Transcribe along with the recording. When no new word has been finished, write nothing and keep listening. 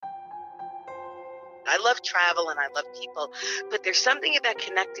I love travel and I love people, but there's something about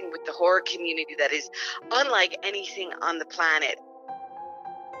connecting with the horror community that is unlike anything on the planet.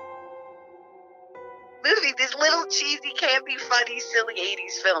 Movie, this little cheesy, campy, funny, silly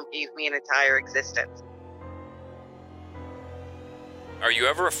 80s film gave me an entire existence. Are you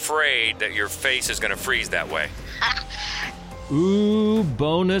ever afraid that your face is going to freeze that way? Ooh,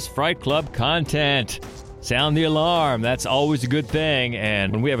 bonus Fright Club content. Sound the alarm. That's always a good thing.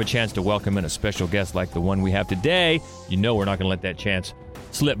 And when we have a chance to welcome in a special guest like the one we have today, you know we're not going to let that chance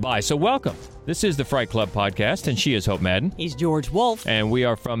slip by. So welcome. This is the Fright Club podcast, and she is Hope Madden. He's George Wolf. And we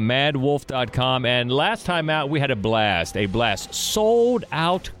are from madwolf.com. And last time out, we had a blast. Sold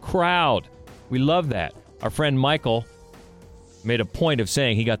out crowd. We love that. Our friend Michael made a point of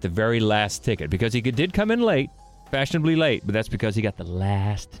saying he got the very last ticket because he did come in late, fashionably late, but that's because he got the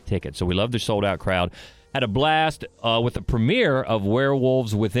last ticket. So we love the sold-out crowd. Had a blast with the premiere of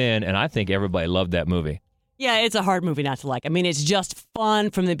Werewolves Within, and I think everybody loved that movie. Yeah, it's a hard movie not to like. I mean, it's just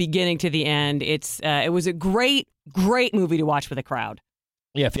fun from the beginning to the end. It was a great movie to watch with a crowd.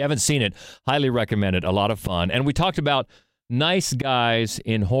 Yeah, if you haven't seen it, highly recommend it. A lot of fun. And we talked about nice guys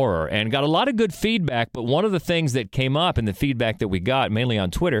in horror and got a lot of good feedback, but one of the things that came up in the feedback that we got, mainly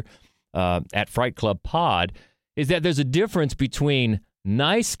on Twitter, at Fright Club Pod, is that there's a difference between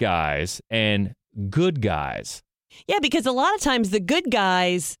nice guys and good guys. Yeah, because a lot of times the good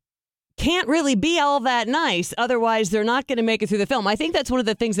guys can't really be all that nice. Otherwise, they're not going to make it through the film. I think that's one of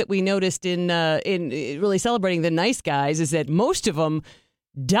the things that we noticed in really celebrating the nice guys is that most of them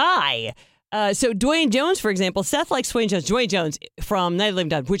die. So Dwayne Jones, for example, Seth likes Dwayne Jones. Dwayne Jones from Night of the Living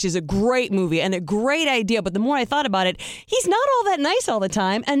Dead, which is a great movie and a great idea. But the more I thought about it, he's not all that nice all the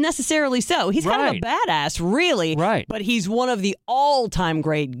time, and necessarily so. He's kind of a badass, really. Right. But he's one of the all-time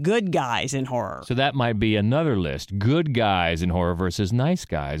great good guys in horror. So that might be another list. Good guys in horror versus nice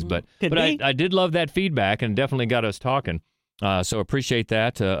guys. But I did love that feedback and definitely got us talking. So appreciate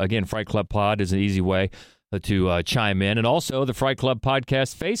that. Again, Fright Club Pod is an easy way to chime in. And also the Fright Club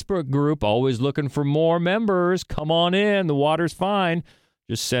Podcast Facebook group, always looking for more members. Come on in. The water's fine.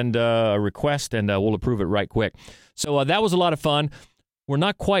 Just send a request and we'll approve it right quick. So that was a lot of fun. We're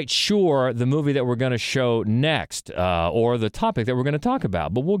not quite sure the movie that we're going to show next or the topic that we're going to talk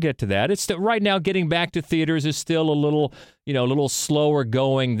about, but we'll get to that. It's right now getting back to theaters is still a little slower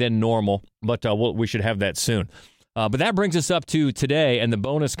going than normal, but we should have that soon. But that brings us up to today and the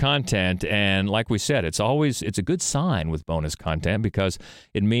bonus content. And like we said, it's a good sign with bonus content because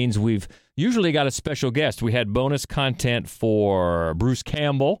it means we've usually got a special guest. We had bonus content for Bruce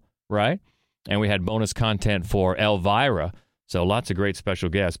Campbell, right? And we had bonus content for Elvira. So lots of great special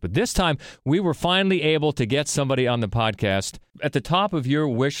guests. But this time, we were finally able to get somebody on the podcast at the top of your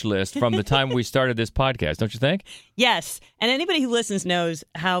wish list from the time we started this podcast, don't you think? Yes. And anybody who listens knows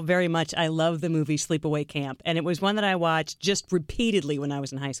how very much I love the movie Sleepaway Camp. And it was one that I watched just repeatedly when I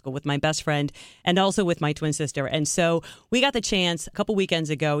was in high school with my best friend and also with my twin sister. And so we got the chance a couple weekends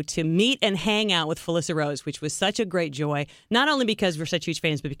ago to meet and hang out with Felissa Rose, which was such a great joy, not only because we're such huge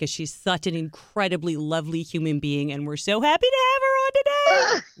fans, but because she's such an incredibly lovely human being. And we're so happy to have her on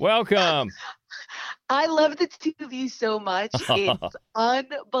today. Welcome. I love the two of you so much. It's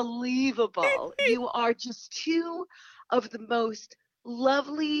unbelievable. You are just two of the most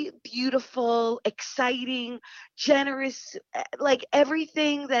lovely, beautiful, exciting, generous, like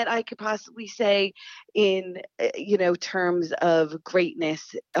everything that I could possibly say in, terms of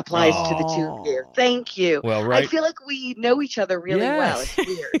greatness applies to the two of you. Thank you. Well, right. I feel like we know each other really well. It's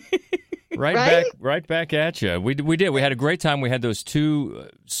weird. Right back at you. We did. We had a great time. We had those two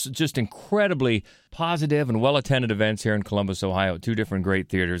just incredibly positive and well-attended events here in Columbus, Ohio, at two different great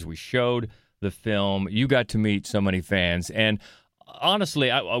theaters. We showed the film. You got to meet so many fans. And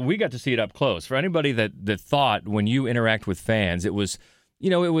honestly, we got to see it up close. For anybody that thought when you interact with fans, it was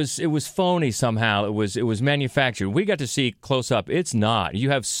phony somehow. It was manufactured. We got to see close up. It's not. You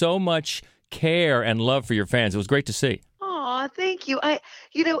have so much care and love for your fans. It was great to see. Aw, thank you.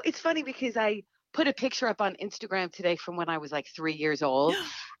 It's funny because I put a picture up on Instagram today from when I was like 3 years old.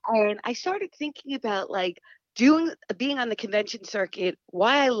 And I started thinking about being on the convention circuit,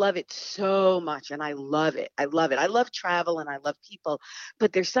 why I love it so much. And I love it. I love it. I love travel and I love people.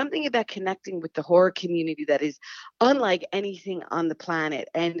 But there's something about connecting with the horror community that is unlike anything on the planet.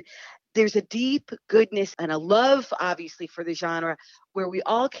 And there's a deep goodness and a love, obviously, for the genre where we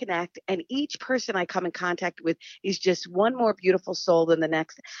all connect, and each person I come in contact with is just one more beautiful soul than the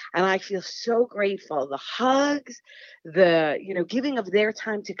next. And I feel so grateful. The hugs, the, giving of their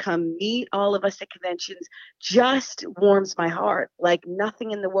time to come meet all of us at conventions just warms my heart like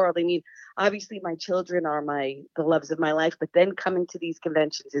nothing in the world. I mean, obviously my children are the loves of my life, but then coming to these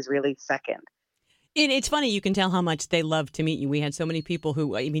conventions is really second. It's funny, you can tell how much they love to meet you. We had so many people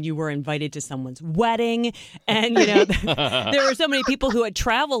who, I mean, you were invited to someone's wedding, and, you know, there were so many people who had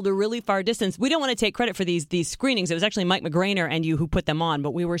traveled a really far distance. We don't want to take credit for these screenings. It was actually Mike McGrainer and you who put them on,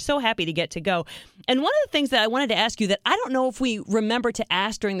 but we were so happy to get to go. And one of the things that I wanted to ask you that I don't know if we remember to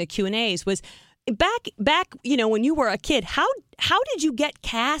ask during the Q&As was, back, you know, when you were a kid, how did you get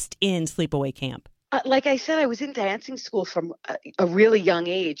cast in Sleepaway Camp? Like I said, I was in dancing school from a really young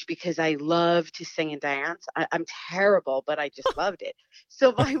age because I love to sing and dance. I'm terrible, but I just loved it.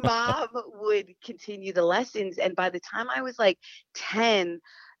 So my mom would continue the lessons. And by the time I was like 10,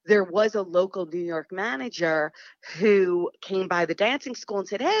 there was a local New York manager who came by the dancing school and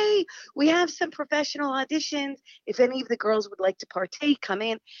said, hey, we have some professional auditions. If any of the girls would like to partake, come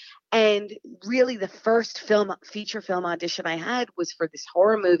in. And really the first feature film audition I had was for this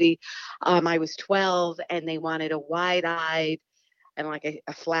horror movie. I was 12 and they wanted a wide-eyed and like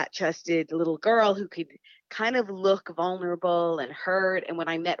a flat-chested little girl who could kind of look vulnerable and hurt. And when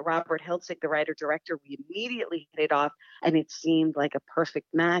I met Robert Hiltzik, the writer-director, we immediately hit it off and it seemed like a perfect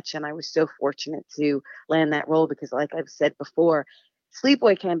match. And I was so fortunate to land that role because like I've said before,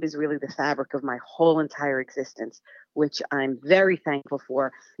 Sleepaway Camp is really the fabric of my whole entire existence, which I'm very thankful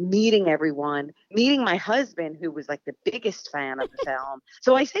for. Meeting everyone, meeting my husband, who was like the biggest fan of the film.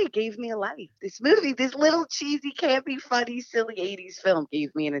 So I say it gave me a life. This movie, this little cheesy, campy, funny, silly 80s film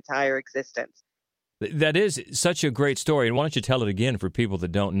gave me an entire existence. That is such a great story. And why don't you tell it again for people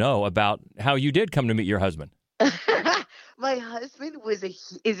that don't know about how you did come to meet your husband? My husband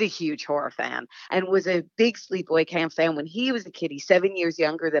is a huge horror fan and was a big Sleepaway Camp fan when he was a kid. He's 7 years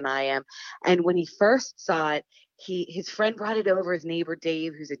younger than I am. And when he first saw it, his friend brought it over, his neighbor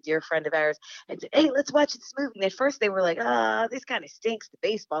Dave, who's a dear friend of ours, and said, hey, let's watch this movie. And at first they were like, this kind of stinks, the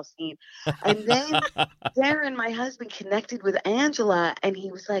baseball scene. And then Darren, my husband, connected with Angela and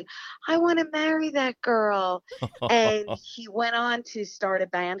he was like, I want to marry that girl. And he went on to start a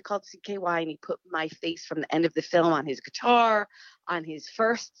band called CKY and he put my face from the end of the film on his guitar, on his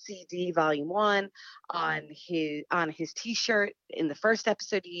first CD, Volume 1, on his T-shirt. In the first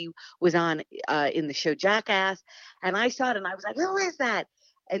episode he was on in the show Jackass. And I saw it and I was like, who is that?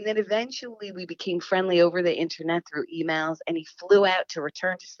 And then eventually we became friendly over the internet through emails and he flew out to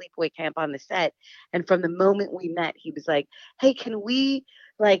return to Sleepaway Camp on the set. And from the moment we met, he was like, hey, can we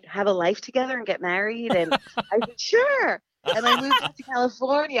like have a life together and get married? And I said, sure. And I moved out to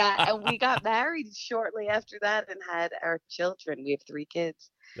California and we got married shortly after that and had our children. We have 3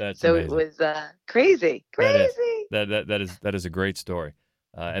 kids. That's so amazing. It was crazy. That is a great story.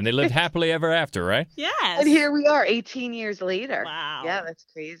 And they lived happily ever after, right? Yes. And here we are 18 years later. Wow. Yeah, that's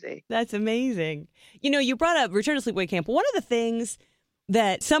crazy. That's amazing. You know, you brought up Return to Sleepaway Camp. One of the things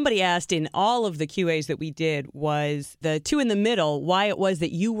that somebody asked in all of the QAs that we did was the two in the middle, why it was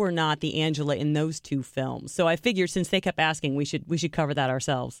that you were not the Angela in those 2 films. So I figured since they kept asking, we should cover that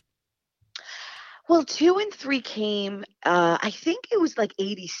ourselves. Well, 2 and 3 came, I think it was like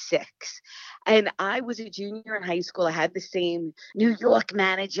 86. And I was a junior in high school. I had the same New York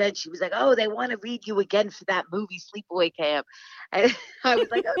manager. And she was like, oh, they want to read you again for that movie, Sleepaway Camp. And I was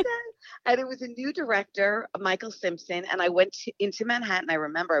like, okay. And it was a new director, Michael Simpson. And I went into Manhattan. I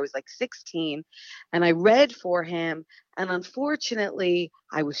remember I was like 16. And I read for him. And unfortunately,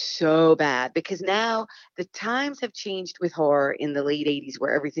 I was so bad because now the times have changed with horror in the late 80s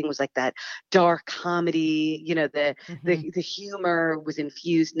where everything was like that dark comedy, you know, the humor was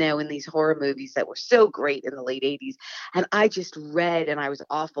infused now in these horror movies that were so great in the late 80s. And I just read and I was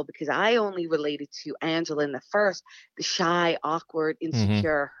awful because I only related to Angela in the first, the shy, awkward,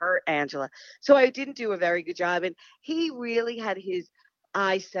 insecure, hurt Angela. So I didn't do a very good job. And he really had his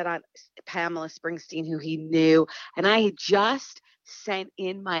eyes set on Pamela Springsteen, who he knew. And I had just sent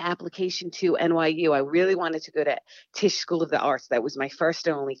in my application to NYU. I really wanted to go to Tisch School of the Arts. That was my first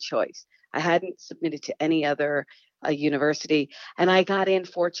and only choice. I hadn't submitted to any other university, and I got in,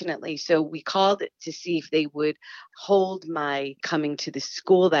 fortunately. So we called to see if they would hold my coming to the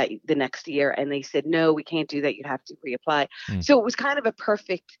school the next year, and they said, no, we can't do that. You'd have to reapply. So it was kind of a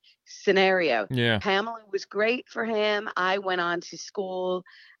perfect scenario. Yeah. Pamela was great for him. I went on to school,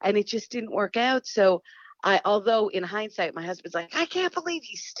 and it just didn't work out. So although in hindsight, my husband's like, I can't believe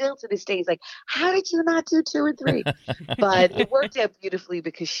he's still to this day. He's like, how did you not do 2 and 3? But it worked out beautifully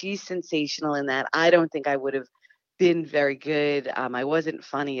because she's sensational in that. I don't think I would have been very good. I wasn't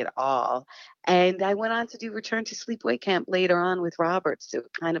funny at all. And I went on to do Return to Sleepaway Camp later on with Robert. So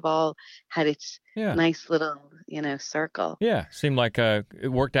it kind of all had its nice little, circle. Yeah. Seemed like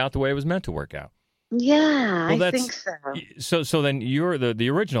it worked out the way it was meant to work out. Yeah, well, I think so. So then you're the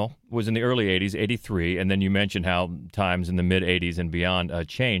original was in the early 80s, 83, and then you mentioned how times in the mid 80s and beyond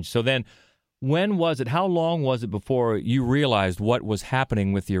changed. So then When was it? How long was it before you realized what was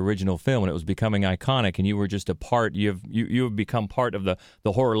happening with the original film and it was becoming iconic, and you were just a part? You have become part of the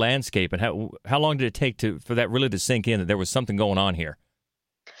horror landscape. And how long did it take for that really to sink in that there was something going on here?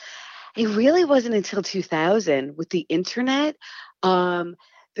 It really wasn't until 2000 with the internet.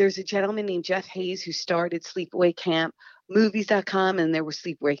 There's a gentleman named Jeff Hayes who started Sleepaway Camp movies.com, and there was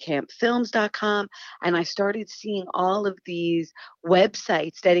Sleepaway Camp films.com, and I started seeing all of these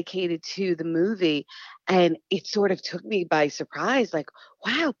websites dedicated to the movie, and it sort of took me by surprise, like,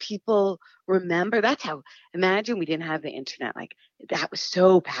 wow, people remember. That's how, imagine we didn't have the internet, like, that was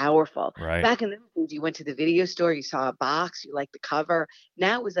so powerful. Right. Back in the days, you went to the video store, you saw a box, you liked the cover.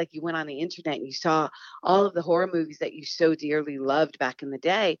 Now it was like you went on the internet and you saw all of the horror movies that you so dearly loved back in the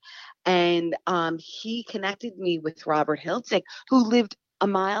day. And he connected me with Robert Hiltzik, who lived a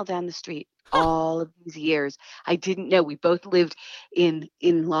mile down the street all of these years. I didn't know. We both lived on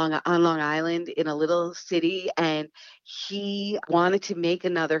Long Island in a little city, and he wanted to make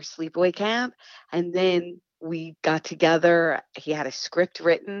another sleepaway camp. And then we got together. He had a script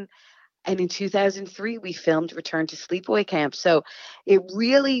written. And in 2003, we filmed Return to Sleepaway Camp. So it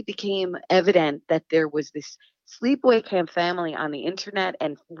really became evident that there was this Sleepaway Camp family on the internet,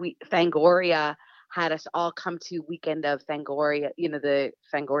 and Fangoria had us all come to Weekend of Fangoria, the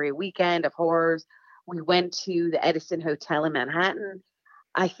Fangoria Weekend of Horrors. We went to the Edison Hotel in Manhattan,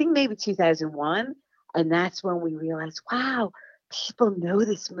 I think maybe 2001. And that's when we realized, wow, people know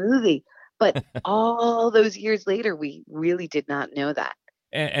this movie. But all those years later, we really did not know that.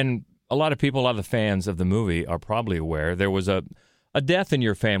 And a lot of people, a lot of the fans of the movie are probably aware there was a death in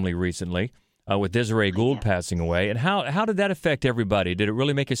your family recently. With Desiree Gould passing away. And how did that affect everybody? Did it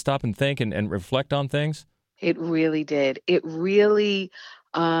really make you stop and think and reflect on things? It really did. It really,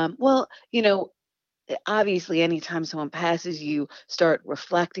 obviously anytime someone passes, you start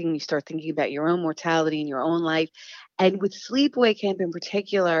reflecting, you start thinking about your own mortality and your own life. And with Sleepaway Camp in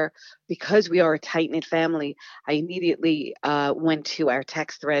particular, because we are a tight-knit family, I immediately went to our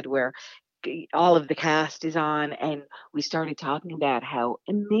text thread where all of the cast is on, and we started talking about how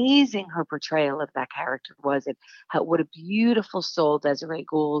amazing her portrayal of that character was, and what a beautiful soul Desiree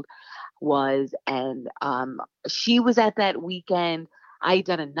Gould was. And she was at that weekend. I had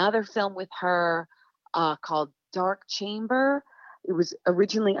done another film with her called Dark Chamber. It was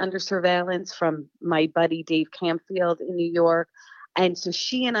originally under surveillance from my buddy Dave Campfield in New York. And so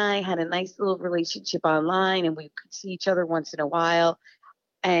she and I had a nice little relationship online, and we could see each other once in a while.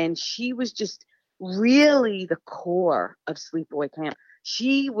 And she was just really the core of Sleepaway Camp.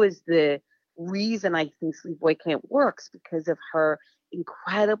 She was the reason I think Sleepaway Camp works, because of her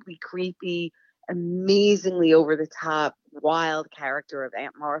incredibly creepy, amazingly over the top, wild character of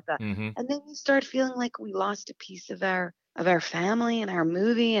Aunt Martha. Mm-hmm. And then you start feeling like we lost a piece of our family and our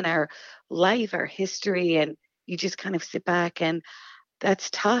movie and our life, our history. And you just kind of sit back, and that's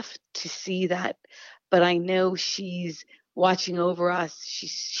tough to see that. But I know she's watching over us.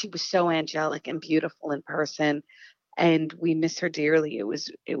 She was so angelic and beautiful in person, and we miss her dearly.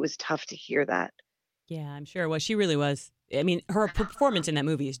 It was tough to hear that. Yeah, I'm sure. Well, she really was. I mean, her performance in that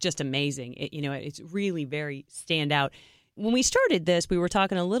movie is just amazing. It's really very standout. When we started this, we were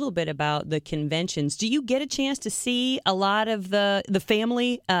talking a little bit about the conventions. Do you get a chance to see a lot of the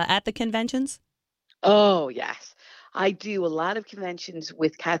family at the conventions? Oh, yes. I do a lot of conventions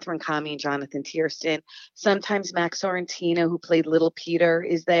with Catherine Kami and Jonathan Tiersten. Sometimes Max Sorrentino, who played Little Peter,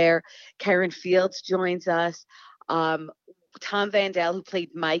 is there. Karen Fields joins us. Tom Vandell, who played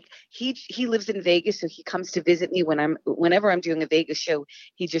Mike, he lives in Vegas, so he comes to visit me whenever I'm doing a Vegas show.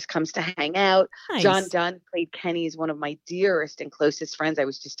 He just comes to hang out. Nice. John Dunn, played Kenny, is one of my dearest and closest friends. I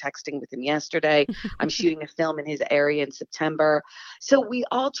was just texting with him yesterday. I'm shooting a film in his area in September. So we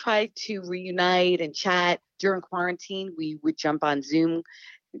all try to reunite and chat. During quarantine, we would jump on Zoom,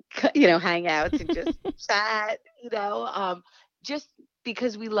 hangouts and just chat, just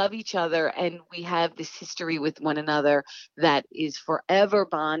because we love each other and we have this history with one another that is forever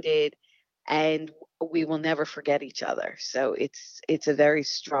bonded, and we will never forget each other. So it's a very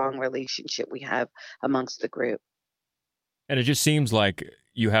strong relationship we have amongst the group. And it just seems like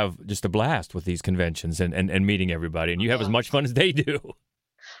you have just a blast with these conventions and meeting everybody, and you have as much fun as they do.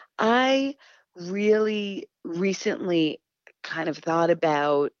 I really recently kind of thought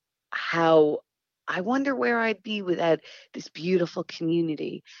about how I wonder where I'd be without this beautiful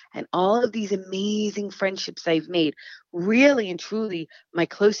community and all of these amazing friendships I've made. Really and truly, my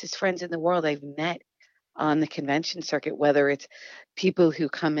closest friends in the world I've met on the convention circuit, whether it's people who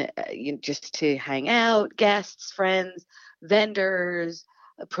come just to hang out, guests, friends, vendors,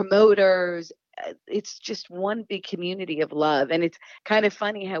 promoters, it's just one big community of love. And it's kind of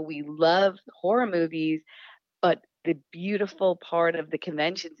funny how we love horror movies, but the beautiful part of the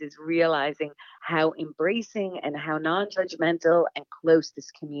conventions is realizing how embracing and how non-judgmental and close this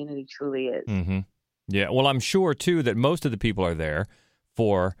community truly is. Mm-hmm. Yeah. Well, I'm sure, too, that most of the people are there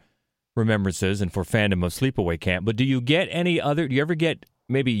for remembrances and for fandom of Sleepaway Camp. But do you ever get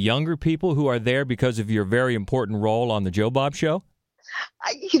maybe younger people who are there because of your very important role on the Joe Bob Show?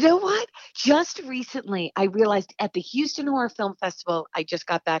 You know what? Just recently, I realized at the Houston Horror Film Festival, I just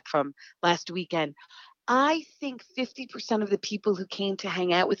got back from last weekend, I think 50% of the people who came to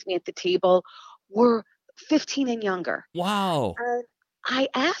hang out with me at the table were 15 and younger. Wow. And I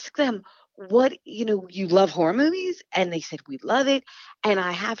asked them, you love horror movies? And they said, we love it. And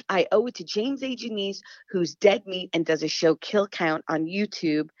I owe it to James A. Janice, who's Dead Meat and does a show, Kill Count, on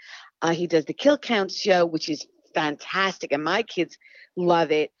YouTube. He does the Kill Count show, which is fantastic. And my kids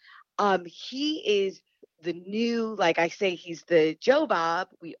love it. He is the new, like I say, he's the Joe Bob.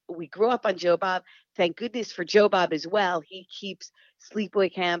 We grew up on Joe Bob. Thank goodness for Joe Bob as well. He keeps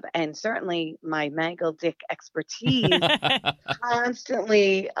Sleepaway Camp and certainly my Mangle Dick expertise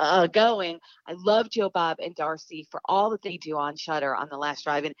constantly going. I love Joe Bob and Darcy for all that they do on Shudder on The Last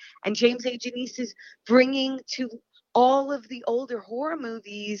Drive-In. And James A. Janice is bringing to all of the older horror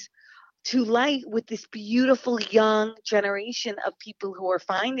movies to light with this beautiful young generation of people who are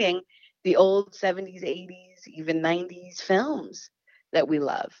finding the old 70s, 80s, even 90s films that we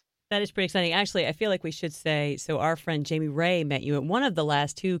love. That is pretty exciting. Actually, I feel like we should say, so our friend Jamie Ray met you at one of the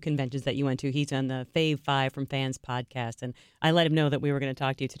last two conventions that you went to. He's on the Fave 5 from Fans podcast, and I let him know that we were going to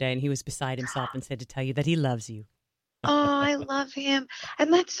talk to you today, and he was beside himself and said to tell you that he loves you. Oh, I love him.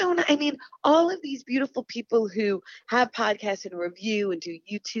 And that's so nice. I mean, all of these beautiful people who have podcasts and review and do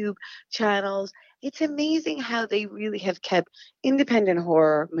YouTube channels, it's amazing how they really have kept independent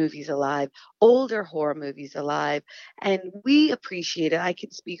horror movies alive, older horror movies alive. And we appreciate it. I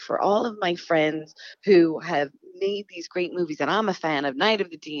can speak for all of my friends who have made these great movies. And I'm a fan of Night of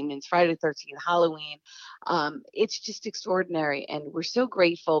the Demons, Friday the 13th, Halloween. It's just extraordinary. And we're so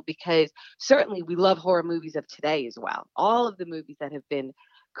grateful because certainly we love horror movies of today as well. All of the movies that have been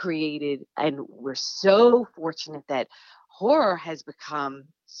created. And we're so fortunate that horror has become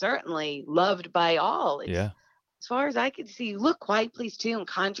certainly loved by all. As far as I can see, look, Quiet Place 2 and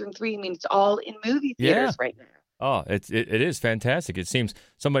Conjuring 3. I mean, it's all in movie theaters right now. Oh, it is fantastic. It seems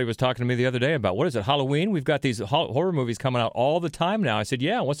somebody was talking to me the other day about, what is it, Halloween? We've got these horror movies coming out all the time now. I said,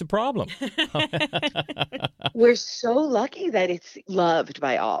 yeah, what's the problem? We're so lucky that it's loved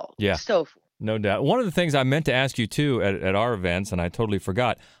by all. Yeah. No doubt. One of the things I meant to ask you, too, at our events, and I totally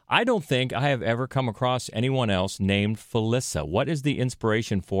forgot, I don't think I have ever come across anyone else named Felissa. What is the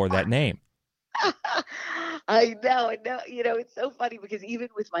inspiration for that name? I know. You know, it's so funny because even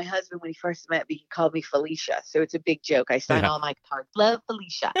with my husband, when he first met me, he called me Felicia. So it's a big joke. I sign all my cards. Love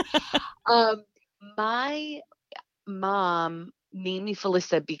Felicia. My mom named me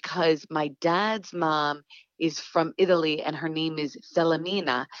Felissa because my dad's mom is from Italy and her name is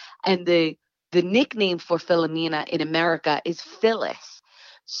Filomena. And the nickname for Filomena in America is Phyllis.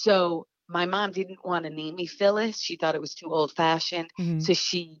 So my mom didn't want to name me Phyllis. She thought it was too old fashioned. Mm-hmm. So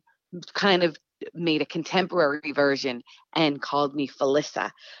she kind of made a contemporary version and called me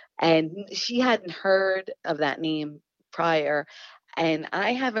Felissa. And she hadn't heard of that name prior. And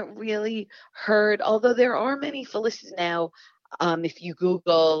I haven't really heard, although there are many Felissas now. If you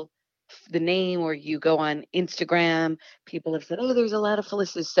Google the name or you go on Instagram, people have said, oh, there's a lot of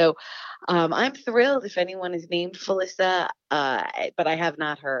Felissas. So I'm thrilled if anyone is named Felissa, but I have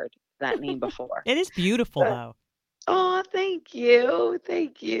not heard that name before. It is beautiful, though. Oh, thank you.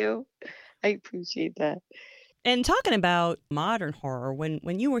 Thank you. I appreciate that. And talking about modern horror,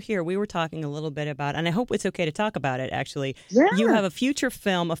 when you were here, we were talking a little bit about, and I hope it's okay to talk about it, actually. Yeah. You have a future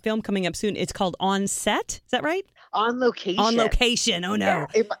film, a film coming up soon. It's called On Set. Is that right? On Location. On Location. Oh, no.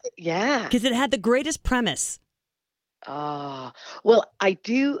 Yeah. Because it had the greatest premise. Well,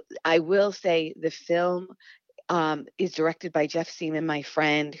 I will say the film is directed by Jeff Seaman, my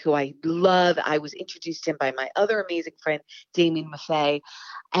friend, who I love. I was introduced to him by my other amazing friend, Damien Maffei.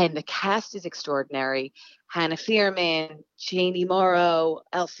 And the cast is extraordinary. Hannah Fierman, Janie Morrow,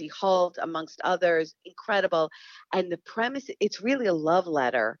 Elsie Holt, amongst others, incredible. And the premise, it's really a love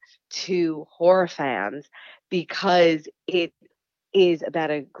letter to horror fans because it is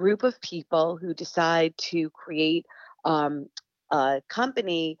about a group of people who decide to create a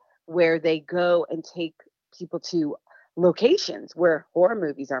company where they go and take people to locations where horror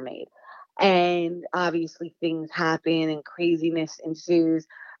movies are made. And obviously things happen and craziness ensues,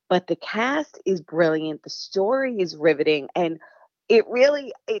 but the cast is brilliant. The story is riveting. And it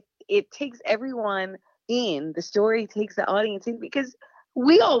it takes everyone in. The story takes the audience in because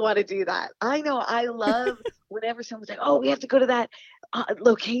we all want to do that. I know I love whenever someone's like, oh, we have to go to that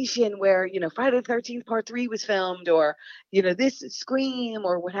location where, Friday the 13th part 3 was filmed, or, this Scream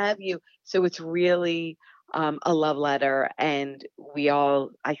or what have you. So it's really a love letter, and we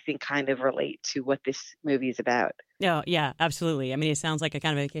all, I think, kind of relate to what this movie is about. Oh, yeah, absolutely. I mean, it sounds like a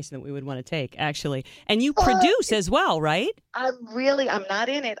kind of vacation that we would want to take, actually. And you produce as well, right? I'm not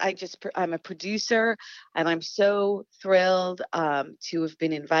in it. I'm a producer, and I'm so thrilled to have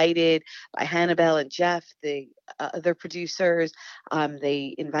been invited by Hannibal and Jeff, the other producers.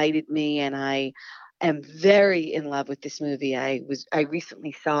 They invited me, and I am very in love with this movie. I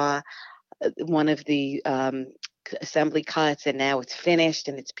recently saw one of the assembly cuts, and now it's finished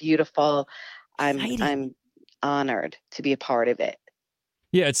and it's beautiful. I'm honored to be a part of it.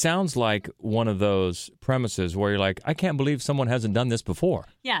 Yeah, it sounds like one of those premises where you're like, I can't believe someone hasn't done this before.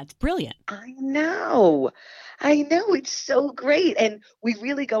 Yeah, it's brilliant. I know. It's so great. And we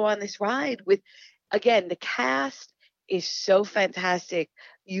really go on this ride with, again, the cast is so fantastic.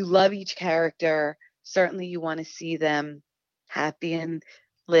 You love each character. Certainly you want to see them happy and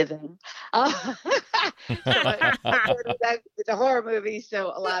living. It's a horror movie,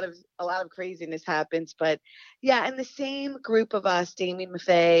 so a lot of craziness happens. But yeah, and the same group of us, Damien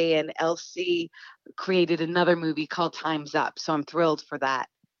Maffei and LC, created another movie called Time's Up. So I'm thrilled for that.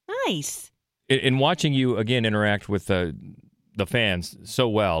 Nice. In watching you again interact with the fans so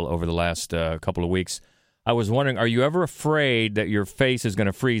well over the last couple of weeks, I was wondering, are you ever afraid that your face is going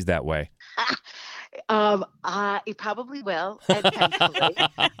to freeze that way? It probably will, eventually,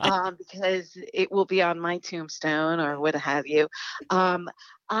 because it will be on my tombstone or what have you.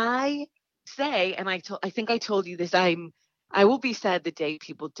 I say, and I think I told you this, I will be sad the day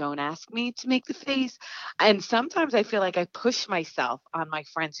people don't ask me to make the face. And sometimes I feel like I push myself on my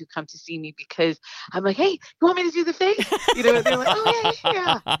friends who come to see me because I'm like, hey, you want me to do the face? They're like, oh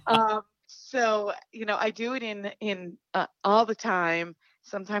yeah. So, I do it in all the time.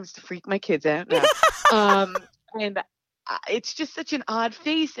 Sometimes to freak my kids out. No. And it's just such an odd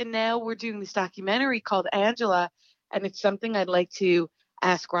face. And now we're doing this documentary called Angela, and it's something I'd like to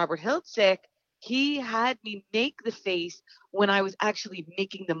ask Robert Hiltzik. He had me make the face when I was actually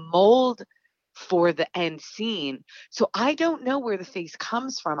making the mold for the end scene. So I don't know where the face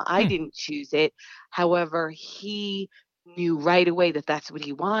comes from. I didn't choose it. However, he knew right away that that's what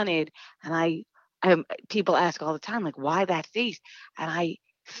he wanted. And people ask all the time, like, why that face? And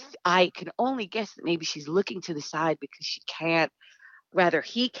I can only guess that maybe she's looking to the side because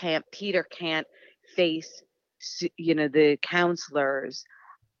Peter can't face, the counselors,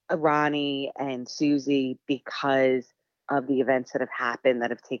 Ronnie and Susie, because of the events that have happened,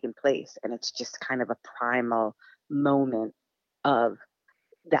 that have taken place. And it's just kind of a primal moment of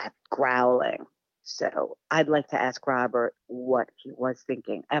that growling. So I'd like to ask Robert what he was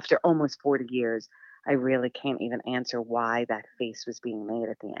thinking. After almost 40 years, I really can't even answer why that face was being made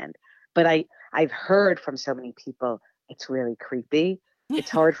at the end. But I've heard from so many people, it's really creepy. It's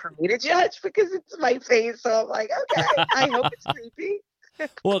hard for me to judge because it's my face. So I'm like, okay, I hope it's creepy.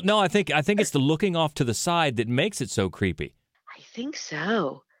 Well, no, I think it's the looking off to the side that makes it so creepy. I think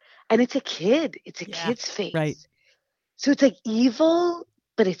so. And it's a kid. It's a kid's face. Right. So it's like evil,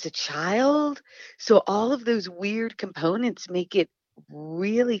 but it's a child. So all of those weird components make it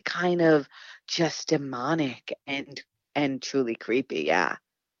really kind of just demonic and truly creepy. Yeah.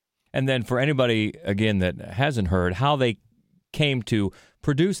 And then for anybody, again, that hasn't heard, how they came to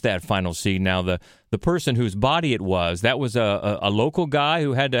produce that final scene. Now, the person whose body it was, that was a local guy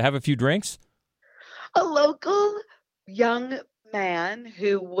who had to have a few drinks? A local young man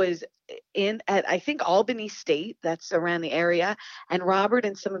who was at, I think, Albany State, that's around the area, and Robert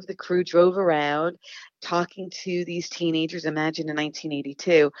and some of the crew drove around talking to these teenagers, imagine in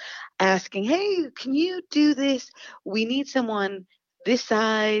 1982, asking, hey, can you do this? We need someone this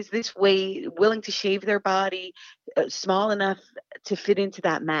size, this weight, willing to shave their body, small enough to fit into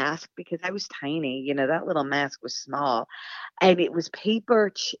that mask, because I was tiny, that little mask was small, and it was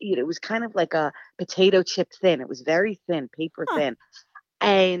paper, it was kind of like a potato chip thin. It was very thin, paper thin.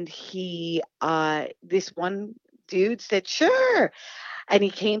 And this one dude said, sure. And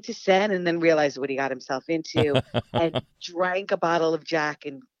he came to set and then realized what he got himself into and drank a bottle of Jack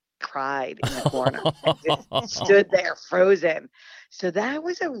and cried in the corner and just stood there frozen. So that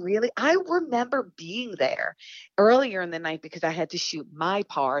was I remember being there earlier in the night because I had to shoot my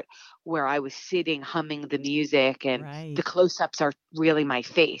part where I was sitting humming the music, and the close-ups are really my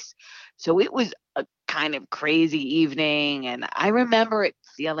face. So it was a kind of crazy evening, and I remember it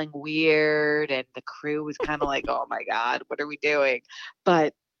feeling weird, and the crew was kind of like, oh my God, what are we doing?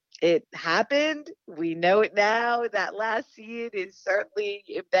 But it happened. We know it now. That last scene is certainly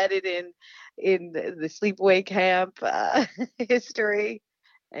embedded in the sleepaway camp history,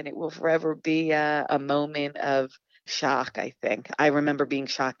 and it will forever be a moment of shock, I think. I remember being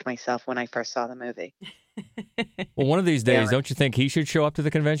shocked myself when I first saw the movie. Well, one of these days, don't you think he should show up to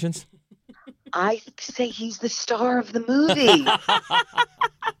the conventions? I say he's the star of the movie.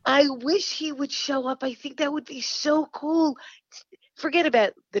 I wish he would show up. I think that would be so cool. Forget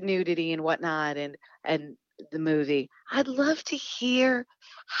about the nudity and whatnot and the movie. I'd love to hear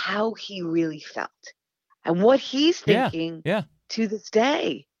how he really felt and what he's thinking to this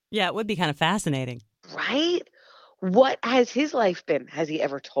day. Yeah, it would be kind of fascinating. Right? What has his life been? Has he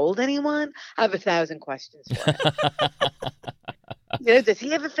ever told anyone? I have 1,000 questions for him. Does he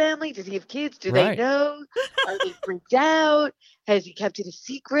have a family? Does he have kids? Do they know? Are they freaked out? Has he kept it a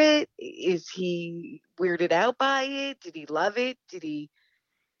secret? Is he weirded out by it? Did he love it? Did he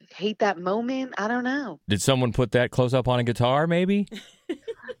hate that moment? I don't know. Did someone put that close up on a guitar, maybe?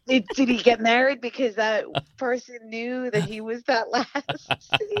 Did he get married because that person knew that he was that last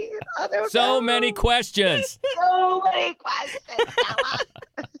scene? I don't know. So many questions. So many questions.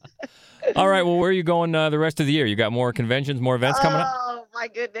 All right. Well, where are you going the rest of the year? You got more conventions, more events coming up? Oh, my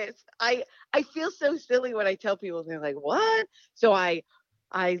goodness. I feel so silly when I tell people, they're like, what? So I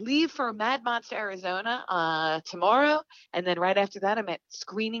leave for Mad Monster, Arizona tomorrow. And then right after that, I'm at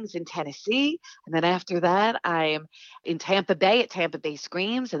screenings in Tennessee. And then after that, I'm in Tampa Bay at Tampa Bay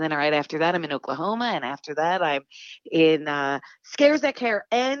Screams. And then right after that, I'm in Oklahoma. And after that, I'm in Scares That Care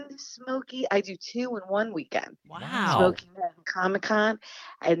and Smokey. I do 2 in one weekend. Wow. Smokey Mountain Comic-Con.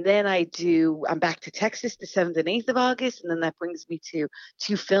 And then I'm back to Texas the 7th and 8th of August. And then that brings me to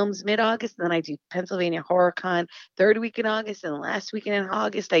 2 films mid-August. And then I do Pennsylvania Horror Con 3rd week in August. And the last weekend in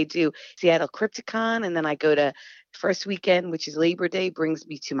August, I do Seattle Crypticon, and then I go to first weekend, which is Labor Day, brings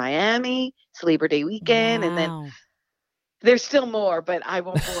me to Miami. It's Labor Day weekend, and then there's still more, but I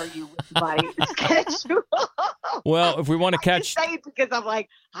won't bore you with my schedule. Well, if we want to catch, I say it because I'm like,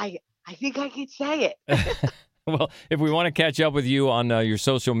 I think I can say it. Well, if we want to catch up with you on your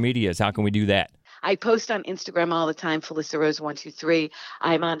social medias, how can we do that? I post on Instagram all the time, Felissa Rose 123.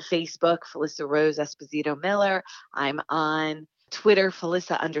 I'm on Facebook, Felissa Rose Esposito Miller. I'm on Twitter,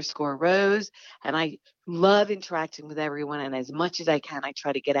 Felissa_Rose. And I love interacting with everyone. And as much as I can, I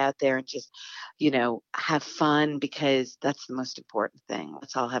try to get out there and just, have fun, because that's the most important thing.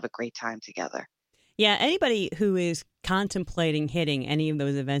 Let's all have a great time together. Yeah, anybody who is contemplating hitting any of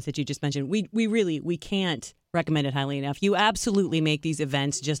those events that you just mentioned, we can't recommend it highly enough. You absolutely make these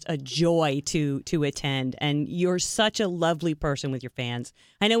events just a joy to attend, and you're such a lovely person with your fans.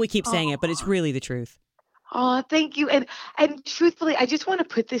 I know we keep saying it, but it's really the truth. Oh, thank you. And truthfully, I just want to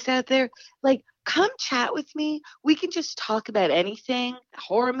put this out there. Like, come chat with me. We can just talk about anything,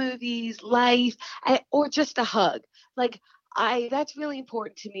 horror movies, life, or just a hug. Like, that's really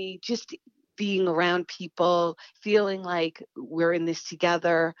important to me. Just being around people, feeling like we're in this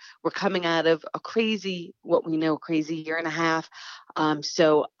together. We're coming out of a crazy year and a half.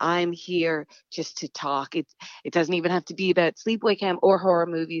 So I'm here just to talk. It doesn't even have to be about sleepaway camp or horror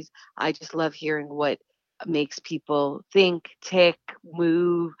movies. I just love hearing what makes people think, tick,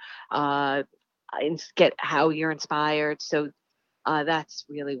 move, and get how you're inspired. So that's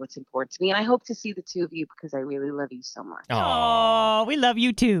really what's important to me. And I hope to see the two of you, because I really love you so much. Oh, we love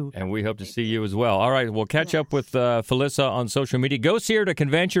you too. And we hope to see you as well. All right, we'll catch up with Felissa on social media. Go see her at a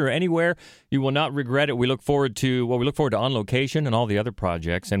convention or anywhere. You will not regret it. We look forward to On Location and all the other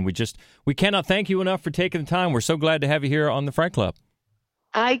projects. And we cannot thank you enough for taking the time. We're so glad to have you here on the Fright Club.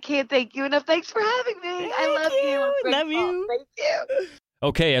 I can't thank you enough. Thanks for having me. I love you. Love you. Thank you.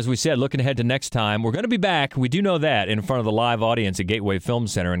 Okay, as we said, looking ahead to next time, we're going to be back, we do know that, in front of the live audience at Gateway Film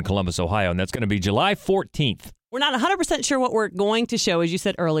Center in Columbus, Ohio, and that's going to be July 14th. We're not 100% sure what we're going to show, as you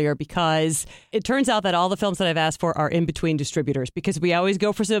said earlier, because it turns out that all the films that I've asked for are in between distributors, because we always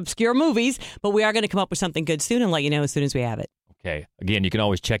go for some obscure movies, but we are going to come up with something good soon and let you know as soon as we have it. Okay. Again, you can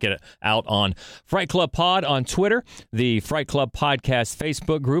always check it out on Fright Club Pod on Twitter, the Fright Club Podcast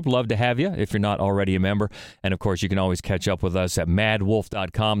Facebook group. Love to have you if you're not already a member. And, of course, you can always catch up with us at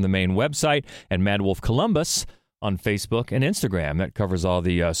madwolf.com, the main website, and Mad Wolf Columbus on Facebook and Instagram. That covers all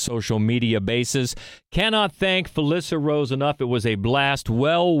the social media bases. Cannot thank Felissa Rose enough. It was a blast,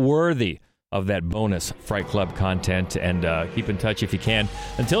 well worthy of that bonus Fright Club content, and keep in touch if you can.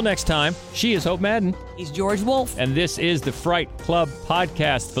 Until next time, she is Hope Madden. He's George Wolf. And this is the Fright Club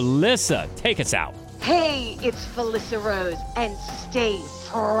Podcast. Felissa, take us out. Hey, it's Felissa Rose, and stay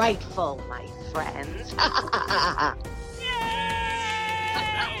frightful, my friends. That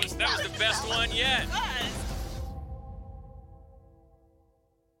was the best one yet.